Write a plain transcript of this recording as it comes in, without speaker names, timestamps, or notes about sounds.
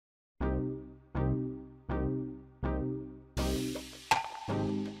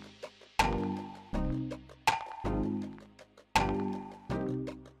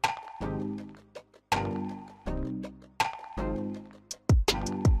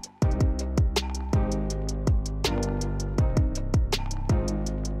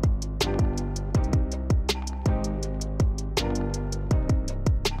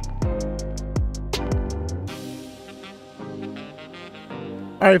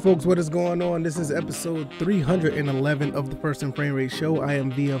All right, folks, what is going on? This is episode 311 of the First and Frame Rate Show. I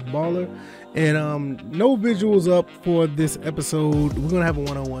am VF Baller, and no visuals up for this episode. We're gonna have a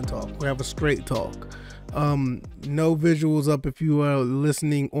one-on-one talk. We have a straight talk. No visuals up. If you are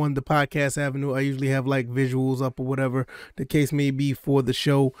listening on the podcast avenue, I usually have like visuals up or whatever the case may be for the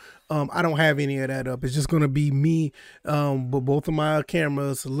show. I don't have any of that up. It's just gonna be me, but both of my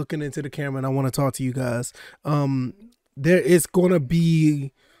cameras looking into the camera, and I want to talk to you guys. There is going to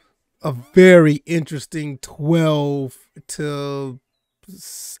be a very interesting 12 to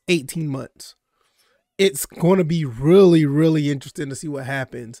 18 months. It's going to be really, really interesting to see what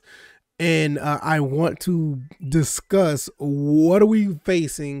happens. And I want to discuss what are we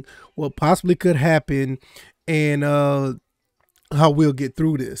facing, what possibly could happen, and how we'll get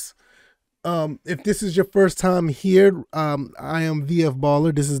through this. If this is your first time here, I am VF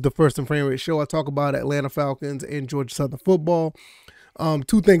Baller. This is the First and Frame Rate Show. I talk about Atlanta Falcons and Georgia Southern football.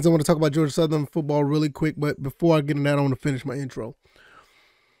 Two things I want to talk about Georgia Southern football really quick, but before I get in that, I want to finish my intro.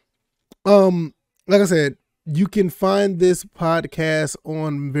 Like I said, you can find this podcast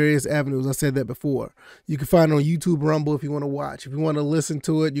on various avenues. I said that before. You can find it on YouTube, Rumble if you want to watch. If you want to listen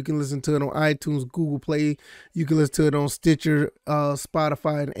to it, you can listen to it on iTunes, Google Play. You can listen to it on Stitcher,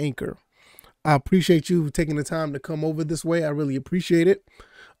 Spotify, and Anchor. I appreciate you taking the time to come over this way. I really appreciate it.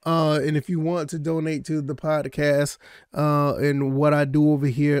 And if you want to donate to the podcast and what I do over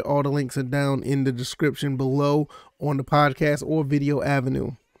here, all the links are down in the description below on the podcast or video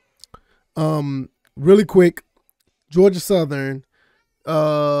avenue. Really quick, Georgia Southern,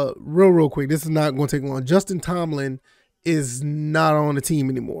 real quick. This is not going to take long. Justin Tomlin is not on the team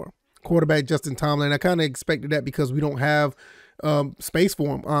anymore. Quarterback Justin Tomlin. I kind of expected that because we don't have space for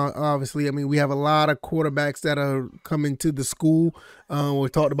him, obviously. I mean, we have a lot of quarterbacks that are coming to the school. We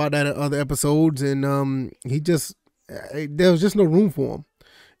talked about that in other episodes, and there was just no room for him.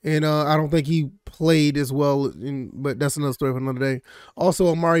 And I don't think he played as well, but that's another story for another day. Also,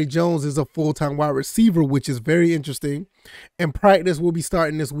 Amari Jones is a full-time wide receiver, which is very interesting. And practice will be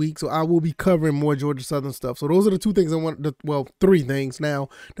starting this week, so I will be covering more Georgia Southern stuff. So those are the two things I wanted to, well, three things now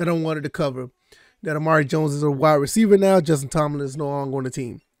that I wanted to cover. That Amari Jones is a wide receiver now. Justin Tomlin is no longer on the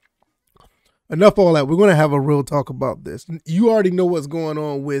team. Enough of all that. We're going to have a real talk about this. You already know what's going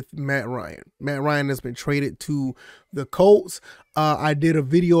on with Matt Ryan. Matt Ryan has been traded to the Colts. I did a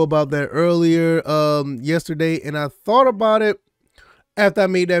video about that earlier yesterday, and I thought about it after I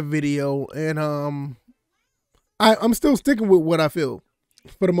made that video, and I'm still sticking with what I feel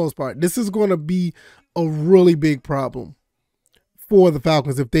for the most part. This is going to be a really big problem for the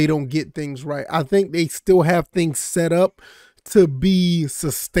Falcons if they don't get things right. I think they still have things set up to be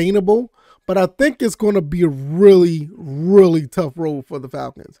sustainable, but I think it's going to be a really, really tough road for the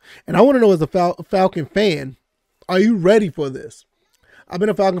Falcons. And I want to know, as a Falcon fan, are you ready for this? I've been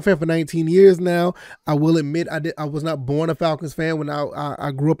a Falcon fan for 19 years now. I will admit I was not born a Falcons fan when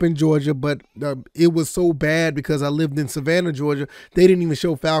I grew up in Georgia, but it was so bad because I lived in Savannah, Georgia. They didn't even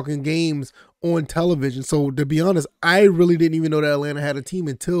show Falcon games on television. So to be honest, I really didn't even know that Atlanta had a team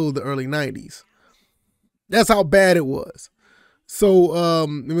until the early 90s. That's how bad it was. So, I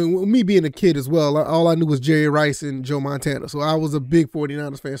mean, me being a kid as well, all I knew was Jerry Rice and Joe Montana. So I was a big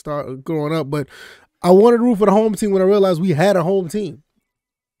 49ers fan growing up, but I wanted to root for the home team when I realized we had a home team.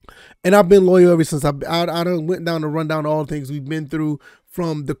 And I've been loyal ever since. I went down to run down all the things we've been through,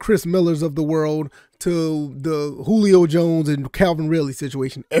 from the Chris Millers of the world to the Julio Jones and Calvin Ridley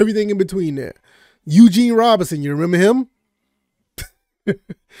situation. Everything in between there. Eugene Robinson, you remember him?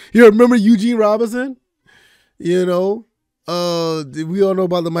 You remember Eugene Robinson? You know, we all know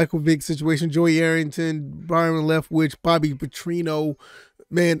about the Michael Vick situation. Joey Arrington, Byron Leftwich, Bobby Petrino.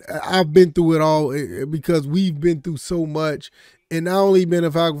 Man, I've been through it all because we've been through so much. And I only been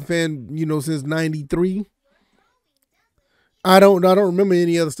a Falcon fan, since '93. I don't remember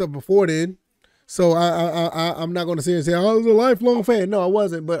any other stuff before then. So I'm not going to sit and say I was a lifelong fan. No, I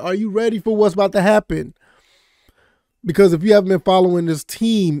wasn't. But are you ready for what's about to happen? Because if you haven't been following this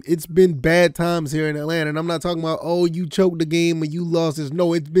team, it's been bad times here in Atlanta. And I'm not talking about, oh, you choked the game or you lost this.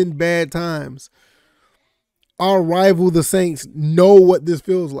 No, it's been bad times. Our rival, the Saints, know what this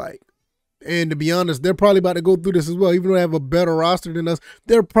feels like. And to be honest, they're probably about to go through this as well. Even though they have a better roster than us,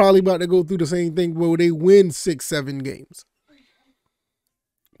 they're probably about to go through the same thing where they win 6-7 games.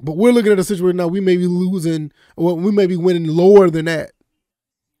 But we're looking at a situation now, we may be losing, or we may be winning lower than that.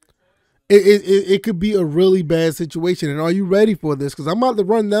 It could be a really bad situation. And are you ready for this? Because I'm about to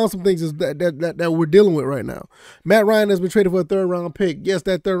run down some things that we're dealing with right now. Matt Ryan has been traded for a third-round pick. Yes,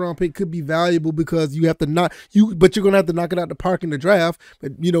 that third-round pick could be valuable because you have to but you're going to have to knock it out the park in the draft.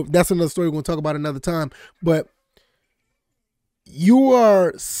 But, that's another story we're going to talk about another time. But you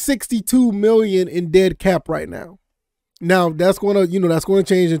are 62 million in dead cap right now. Now that's gonna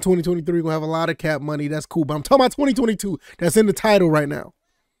change in 2023. We're gonna have a lot of cap money. That's cool. But I'm talking about 2022. That's in the title right now.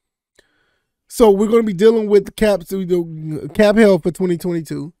 So we're gonna be dealing with the cap hell for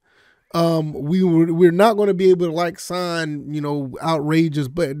 2022. We're not going to be able to sign outrageous,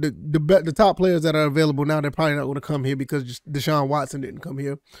 but the top players that are available now, they're probably not going to come here because Deshaun Watson didn't come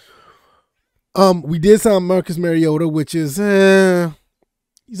here. We did sign Marcus Mariota, which is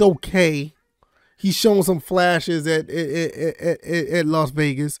he's okay. He's shown some flashes at Las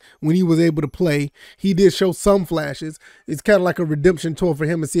Vegas when he was able to play. He did show some flashes. It's kind of like a redemption tour for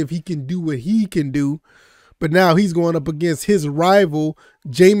him to see if he can do what he can do. But now he's going up against his rival,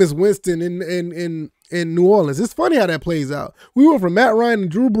 Jameis Winston in New Orleans. It's funny how that plays out. We went from Matt Ryan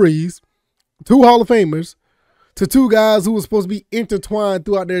and Drew Brees, two Hall of Famers, to two guys who were supposed to be intertwined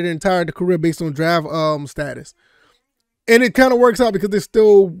throughout their entire career based on draft status. And it kind of works out because they're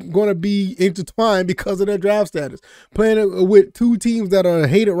still going to be intertwined because of their draft status. Playing with two teams that are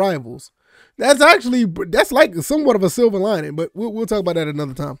hated rivals. That's like somewhat of a silver lining, but we'll talk about that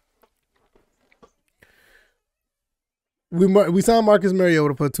another time. We signed Marcus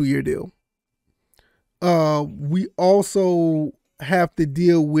Mariota for a 2-year deal. We also have to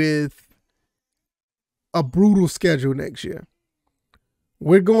deal with a brutal schedule next year.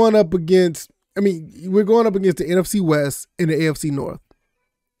 We're going up against the NFC West and the AFC North.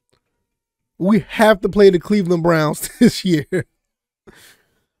 We have to play the Cleveland Browns this year.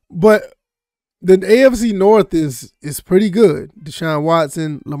 But the AFC North is pretty good. Deshaun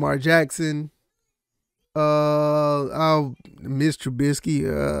Watson, Lamar Jackson, I'll miss Trubisky,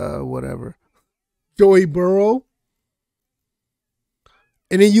 whatever. Joey Burrow.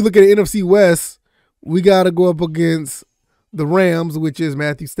 And then you look at the NFC West, we got to go up against the Rams, which is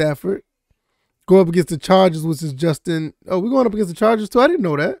Matthew Stafford. Go up against the Chargers, which is Justin. Oh, we're going up against the Chargers too? I didn't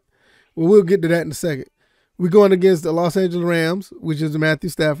know that. Well, we'll get to that in a second. We're going against the Los Angeles Rams, which is Matthew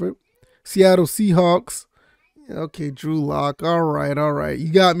Stafford. Seattle Seahawks. Okay, Drew Lock. All right.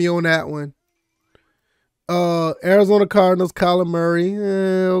 You got me on that one. Arizona Cardinals, Kyler Murray.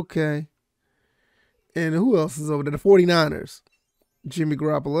 Okay. And who else is over there? The 49ers. Jimmy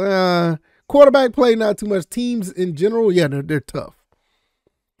Garoppolo. Quarterback play, not too much. Teams in general, yeah, they're tough.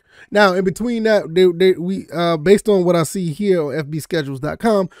 Now, in between that, we based on what I see here on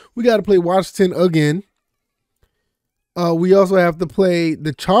fbschedules.com, we got to play Washington again. We also have to play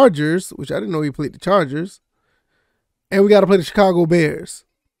the Chargers, which I didn't know we played the Chargers. And we got to play the Chicago Bears.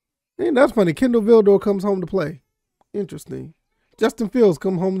 Man, that's funny. Kendall Vildor comes home to play. Interesting. Justin Fields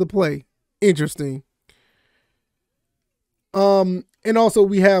come home to play. Interesting. And also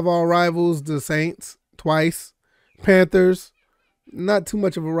we have our rivals, the Saints, twice. Panthers, not too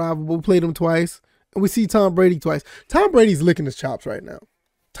much of a rival, but we played them twice. And we see Tom Brady twice. Tom Brady's licking his chops right now.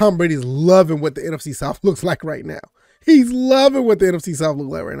 Tom Brady's loving what the NFC South looks like right now. He's loving what the NFC South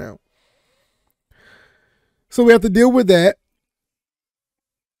looks like right now. So we have to deal with that.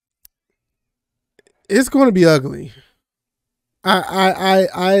 It's going to be ugly.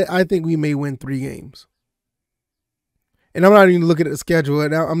 I think we may win 3 games. And I'm not even looking at the schedule.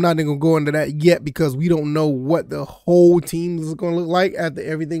 And I'm not even going to go into that yet because we don't know what the whole team is going to look like after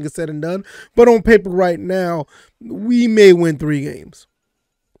everything is said and done. But on paper right now, we may win 3 games.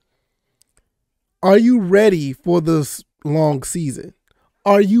 Are you ready for this long season?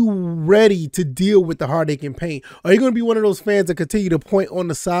 Are you ready to deal with the heartache and pain? Are you going to be one of those fans that continue to point on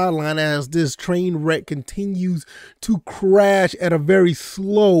the sideline as this train wreck continues to crash at a very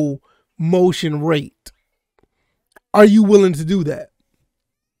slow motion rate? Are you willing to do that?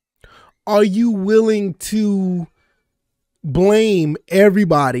 Are you willing to blame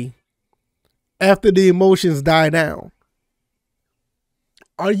everybody after the emotions die down?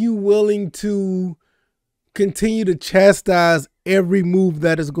 Are you willing to continue to chastise every move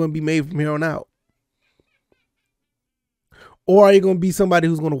that is going to be made from here on out? Or are you going to be somebody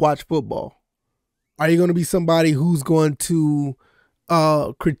who's going to watch football? Are you going to be somebody who's going to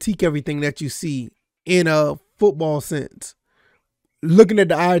critique everything that you see in a football sense? Looking at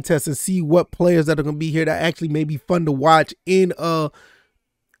the eye test and see what players that are going to be here that actually may be fun to watch in a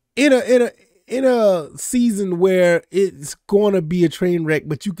season where it's going to be a train wreck,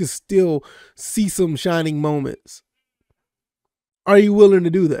 but you can still see some shining moments. Are you willing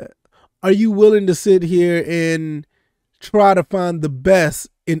to do that? Are you willing to sit here and try to find the best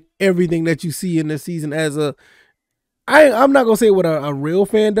in everything that you see in this season as I'm not going to say what a real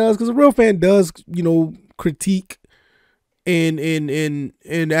fan does, because a real fan does, critique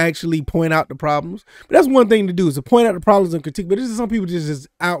and actually point out the problems. But that's one thing to do, is to point out the problems and critique. But this is some people just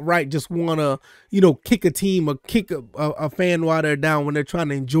outright just want to, kick a team or kick a fan while they're down when they're trying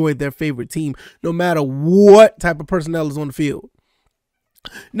to enjoy their favorite team, no matter what type of personnel is on the field.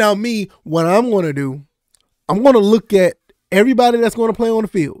 Now me, what I'm going to do, I'm going to look at everybody that's going to play on the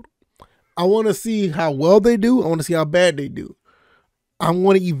field. I want to see how well they do. I want to see how bad they do. I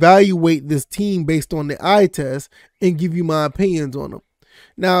want to evaluate this team based on the eye test and give you my opinions on them.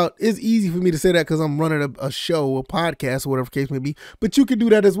 Now, it's easy for me to say that because I'm running a show, a podcast, or whatever the case may be, but you can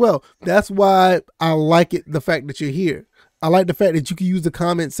do that as well. That's why I like it, the fact that you're here. I like the fact that you can use the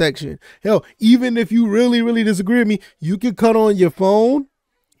comment section. Hell, even if you really, really disagree with me, you can cut on your phone,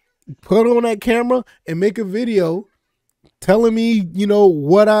 put on that camera, and make a video telling me,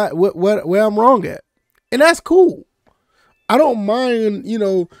 where I'm wrong at. And that's cool. I don't mind,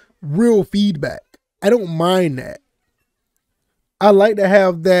 real feedback. I don't mind that. I like to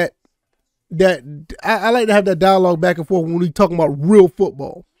have that I like to have that dialogue back and forth when we talking about real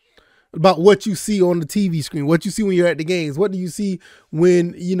football, about what you see on the TV screen, what you see when you're at the games, what do you see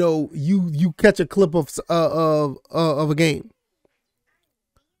when you catch a clip of a game.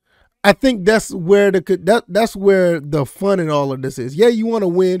 I think that's where that's where the fun in all of this is. Yeah, you want to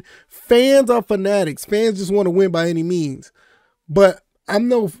win. Fans are fanatics. Fans just want to win by any means. But I'm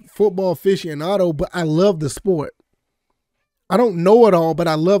no football aficionado, but I love the sport. I don't know it all, but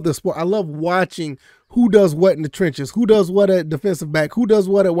I love the sport. I love watching who does what in the trenches, who does what at defensive back, who does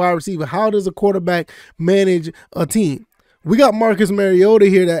what at wide receiver. How does a quarterback manage a team? We got Marcus Mariota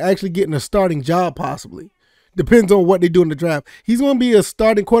here that actually getting a starting job possibly. Depends on what they do in the draft. He's going to be a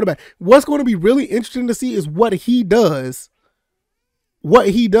starting quarterback. What's going to be really interesting to see is what he does as being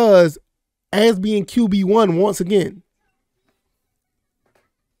QB1 once again.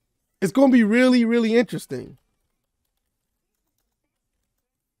 It's going to be really, really interesting.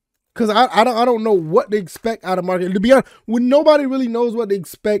 Because I don't know what they expect out of Marcus. To be honest, when nobody really knows what they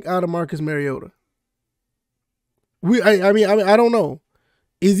expect out of Marcus Mariota. I mean, I don't know.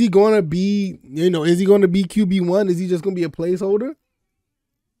 Is he going to be, is he going to be QB1? Is he just going to be a placeholder?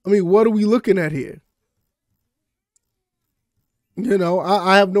 I mean, what are we looking at here?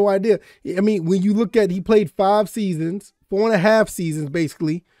 I have no idea. I mean, when you look at, he played 5 seasons, 4.5 seasons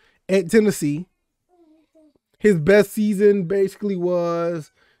basically at Tennessee. His best season basically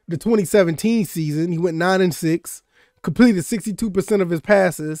was the 2017 season. He went 9-6, completed 62% of his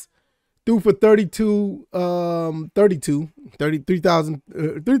passes, threw for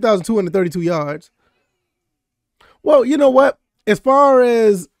 3,232 yards. Well, you know what? As far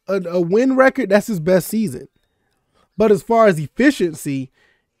as a win record, that's his best season. But as far as efficiency,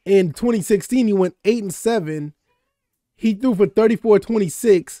 in 2016, he went 8-7. He threw for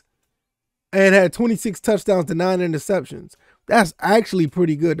 34-26 and had 26 touchdowns to 9 interceptions. That's actually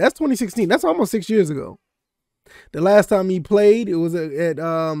pretty good. That's 2016. That's almost 6 years ago. The last time he played, it was at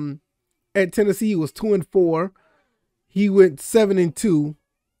Tennessee. He was 2-4. He went 7-2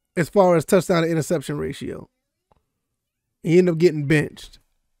 as far as touchdown to interception ratio. He ended up getting benched.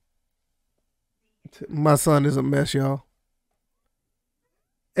 My son is a mess, y'all.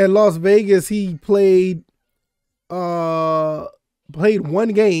 At Las Vegas, he played one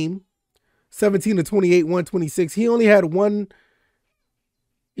game, 17-28, 126. He only had one.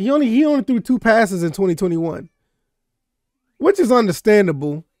 He only threw 2 passes in 2021, which is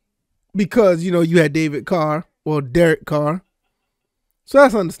understandable because you had Derek Carr, so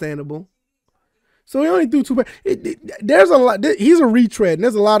that's understandable. So he only threw 2 passes. There's a lot. He's a retread, and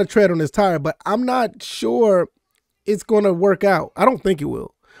there's a lot of tread on his tire, but I'm not sure it's going to work out. I don't think it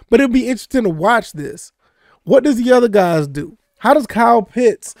will, but it'll be interesting to watch this. What does the other guys do? How does Kyle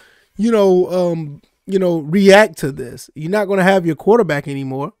Pitts, react to this? You're not going to have your quarterback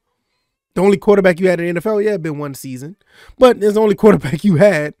anymore. The only quarterback you had in the NFL, it'd been 1 season, but there's the only quarterback you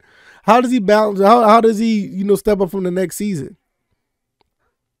had. How does he balance? How does he, step up from the next season?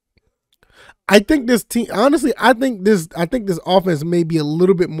 I think this team, honestly, I think this offense may be a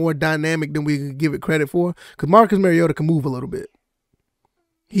little bit more dynamic than we could give it credit for, because Marcus Mariota can move a little bit.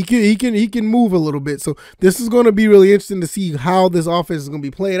 He can move a little bit. So this is going to be really interesting to see how this offense is going to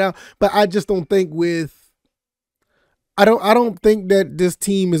be played out. But I just don't think I don't think that this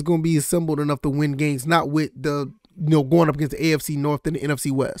team is going to be assembled enough to win games. Not with the going up against the AFC North and the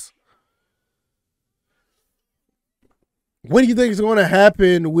NFC West. What do you think is going to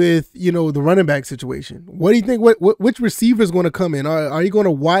happen with the running back situation? What do you think? Which receiver is going to come in? Are you going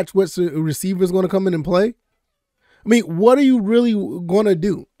to watch what receiver is going to come in and play? I mean, what are you really going to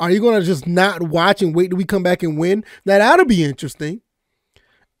do? Are you going to just not watch and wait till we come back and win? Now, that'll be interesting.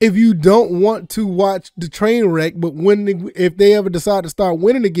 if you don't want to watch the train wreck, but if they ever decide to start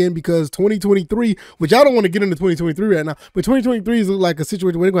winning again, because 2023, which I don't want to get into 2023 right now, but 2023 is like a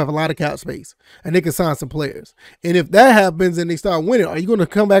situation where they're going to have a lot of cap space and they can sign some players. And if that happens and they start winning, are you going to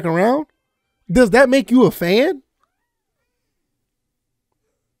come back around? Does that make you a fan?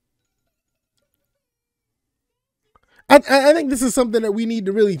 I think this is something that we need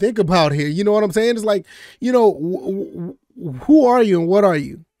to really think about here. You know what I'm saying? It's like, who are you and what are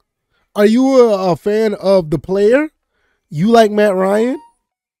you? Are you a fan of the player? You like Matt Ryan?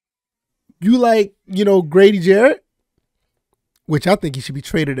 You like, Grady Jarrett? Which I think he should be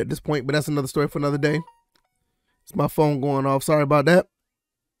traded at this point, but that's another story for another day. It's my phone going off. Sorry about that.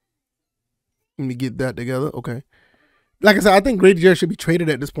 Let me get that together. Okay. Like I said, I think Grady Jarrett should be traded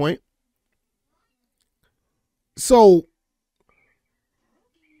at this point. So,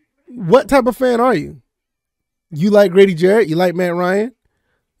 what type of fan are you? You like Grady Jarrett? You like Matt Ryan?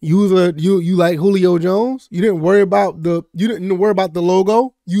 You like Julio Jones? You didn't worry about the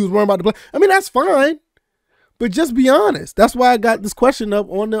logo. You was worrying about the play. I mean, that's fine, but just be honest. That's why I got this question up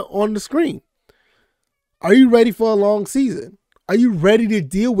on the screen. Are you ready for a long season? Are you ready to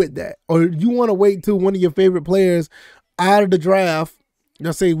deal with that, or you want to wait till one of your favorite players out of the draft?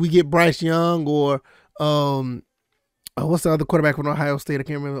 Let's say we get Bryce Young or what's the other quarterback from Ohio State? I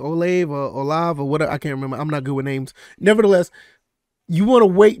can't remember. Olav or whatever. I can't remember. I'm not good with names. Nevertheless, you want to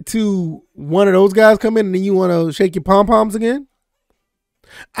wait till one of those guys come in and then you want to shake your pom-poms again?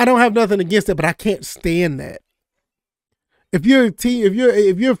 I don't have nothing against it, but I can't stand that. If you're a team,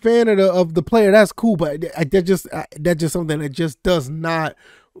 if you're a fan of the player, that's cool. But that's just something that just does not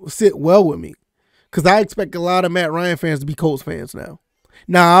sit well with me. Because I expect a lot of Matt Ryan fans to be Colts fans now.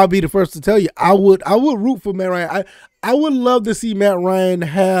 Now, I'll be the first to tell you, I would root for Matt Ryan. I would love to see Matt Ryan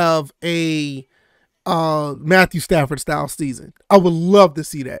have a Matthew Stafford style season. I would love to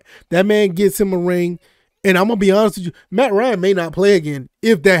see that. That man gets him a ring, and I'm gonna be honest with you, Matt Ryan may not play again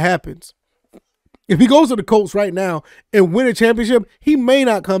if that happens. If he goes to the Colts right now and win a championship, he may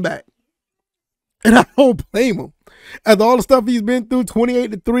not come back, and I don't blame him. After all the stuff he's been through,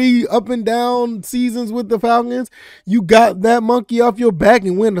 28-3 up and down seasons with the Falcons, you got that monkey off your back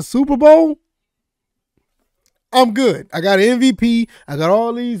and win the Super Bowl. I'm good. I got an MVP. I got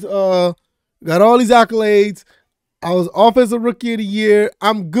all these accolades. I was offensive rookie of the year.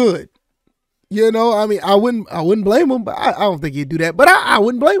 I'm good. I mean, I wouldn't blame him, but I don't think he'd do that. But I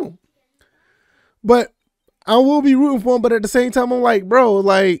wouldn't blame him. But I will be rooting for him. But at the same time, I'm like, bro,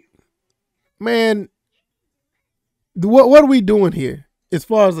 like, man, what are we doing here as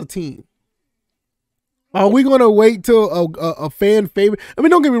far as a team? Are we going to wait till a fan favorite? I mean,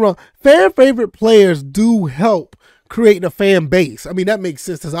 don't get me wrong. Fan favorite players do help create a fan base. I mean, that makes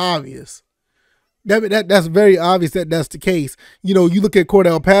sense. That's obvious. That's very obvious that that's the case. You look at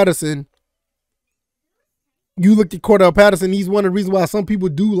Cordell Patterson. He's one of the reasons why some people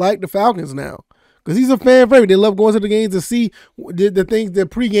do like the Falcons now. Because he's a fan favorite. They love going to the games to see the things, the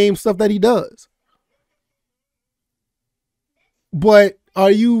pregame stuff that he does. But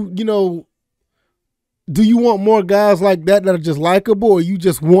are you, do you want more guys like that are just likable, or you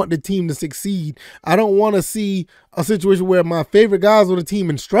just want the team to succeed? I don't want to see a situation where my favorite guys on the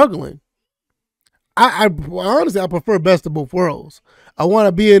team are struggling. I honestly, I prefer best of both worlds. I want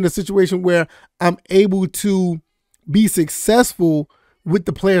to be in a situation where I'm able to be successful with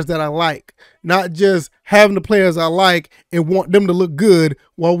the players that I like, not just having the players I like and want them to look good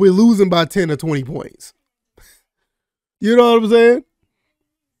while we're losing by 10 or 20 points. You know what I'm saying?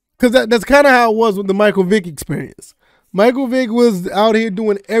 Because that's kind of how it was with the Michael Vick experience. Michael Vick was out here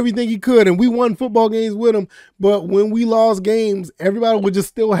doing everything he could, and we won football games with him. But when we lost games, everybody was just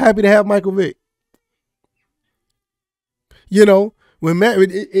still happy to have Michael Vick. When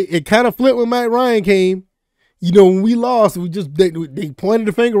it kind of flipped when Matt Ryan came. When we lost, they pointed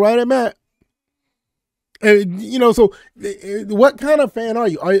the finger right at Matt. And so what kind of fan are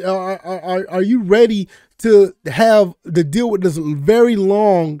you? Are you ready to have to deal with this very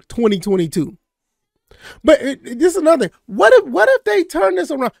long 2022? But this is another thing. What if they turn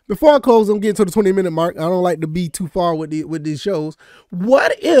this around? Before I close, I'm getting to the 20-minute mark. I don't like to be too far with these shows.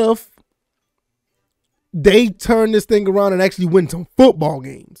 What if they turn this thing around and actually win some football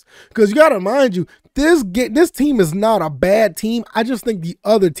games? Because you got to remind you, this team is not a bad team. I just think the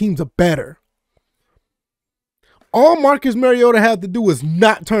other teams are better. All Marcus Mariota has to do is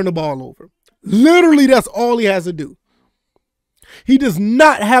not turn the ball over. Literally, that's all he has to do. He does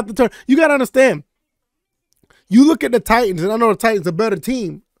not have to turn. You got to understand. You look at the Titans, and I know the Titans are a better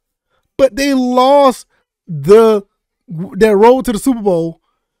team, but they lost their road to the Super Bowl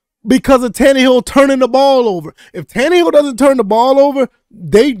because of Tannehill turning the ball over. If Tannehill doesn't turn the ball over,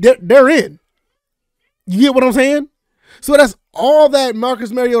 they're in. You get what I'm saying? So that's all that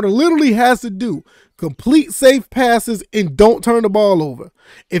Marcus Mariota literally has to do. Complete safe passes and don't turn the ball over.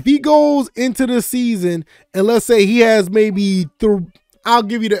 If he goes into the season and let's say he has maybe, I'll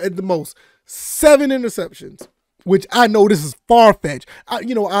give you at the most 7 interceptions, which I know this is far-fetched.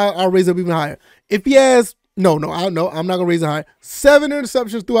 I'll raise it up even higher. If he has, I'm not going to raise it higher. 7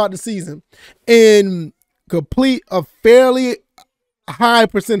 interceptions throughout the season and complete a fairly high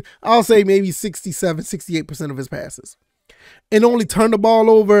percent, I'll say maybe 67, 68% of his passes, and only turn the ball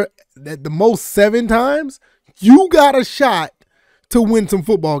over at the most 7 times, you got a shot to win some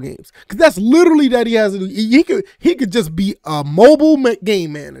football games. Because that's literally that he has to do. He could just be a mobile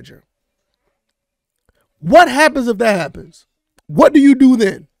game manager. What happens if that happens? What do you do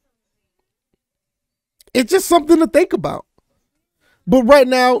then? It's just something to think about. But right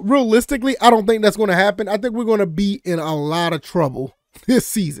now, realistically, I don't think that's going to happen. I think we're going to be in a lot of trouble this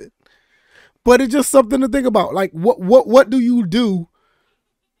season. But it's just something to think about. Like, what do you do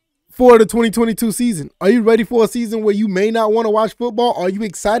for the 2022 season? Are you ready for a season where you may not want to watch football? Are you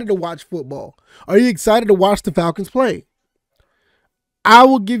excited to watch football? Are you excited to watch the Falcons play? I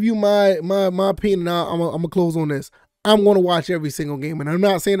will give you my opinion. I'm going to close on this. I'm going to watch every single game. And I'm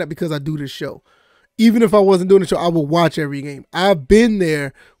not saying that because I do this show. Even if I wasn't doing the show, I would watch every game. I've been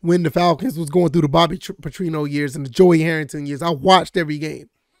there when the Falcons was going through the Bobby Petrino years and the Joey Harrington years. I watched every game.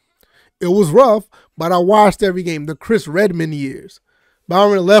 It was rough, but I watched every game. The Chris Redmond years.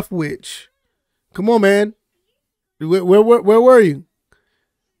 Byron Leftwich. Come on, man. Where were you?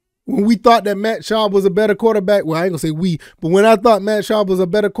 When we thought that Matt Schaub was a better quarterback, well, I ain't going to say we, but when I thought Matt Schaub was a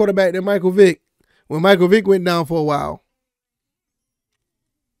better quarterback than Michael Vick, when Michael Vick went down for a while.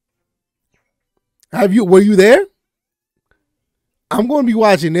 Were you there? I'm going to be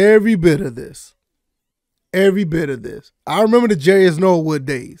watching every bit of this. Every bit of this. I remember the Jarius Norwood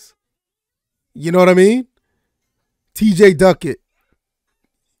days. You know what I mean? TJ Duckett.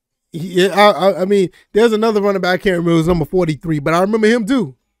 Yeah, I mean, there's another running back, I can't remember, it was number 43, but I remember him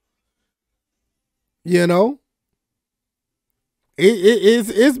too. You know?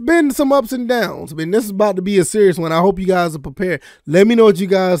 It's been some ups and downs. I mean, this is about to be a serious one. I hope you guys are prepared. Let me know what you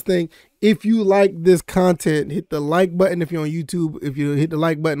guys think. If you like this content, hit the like button if you're on YouTube. If you hit the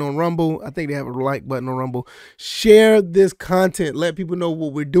like button on Rumble, I think they have a like button on Rumble. Share this content. Let people know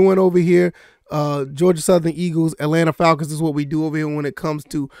what we're doing over here. Georgia Southern Eagles, Atlanta Falcons is what we do over here when it comes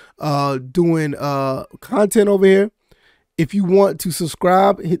to doing content over here. If you want to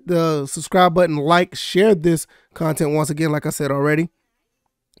subscribe, hit the subscribe button, like, share this content once again, like I said already.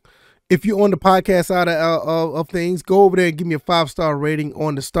 If you're on the podcast side of things, go over there and give me a 5-star rating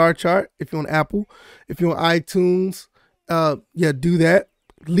on the star chart. If you're on Apple, if you're on iTunes, do that.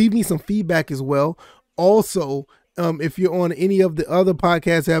 Leave me some feedback as well. Also, if you're on any of the other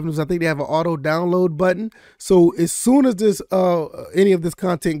podcast avenues, I think they have an auto download button. So as soon as this any of this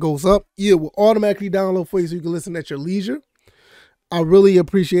content goes up, it will automatically download for you so you can listen at your leisure. I really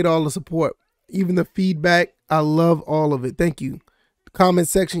appreciate all the support, even the feedback. I love all of it. Thank you. The comment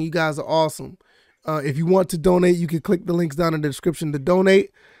section, you guys are awesome. If you want to donate, you can click the links down in the description to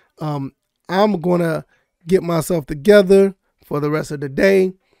donate. I'm going to get myself together for the rest of the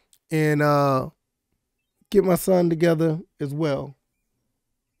day and get my son together as well.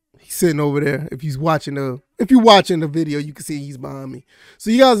 He's sitting over there. If you're watching the video, you can see he's behind me. So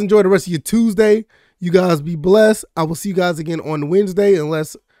you guys enjoy the rest of your Tuesday. You guys be blessed. I will see you guys again on Wednesday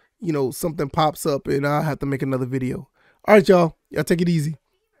unless, something pops up and I have to make another video. All right, y'all. Y'all take it easy.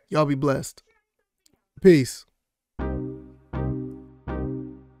 Y'all be blessed. Peace.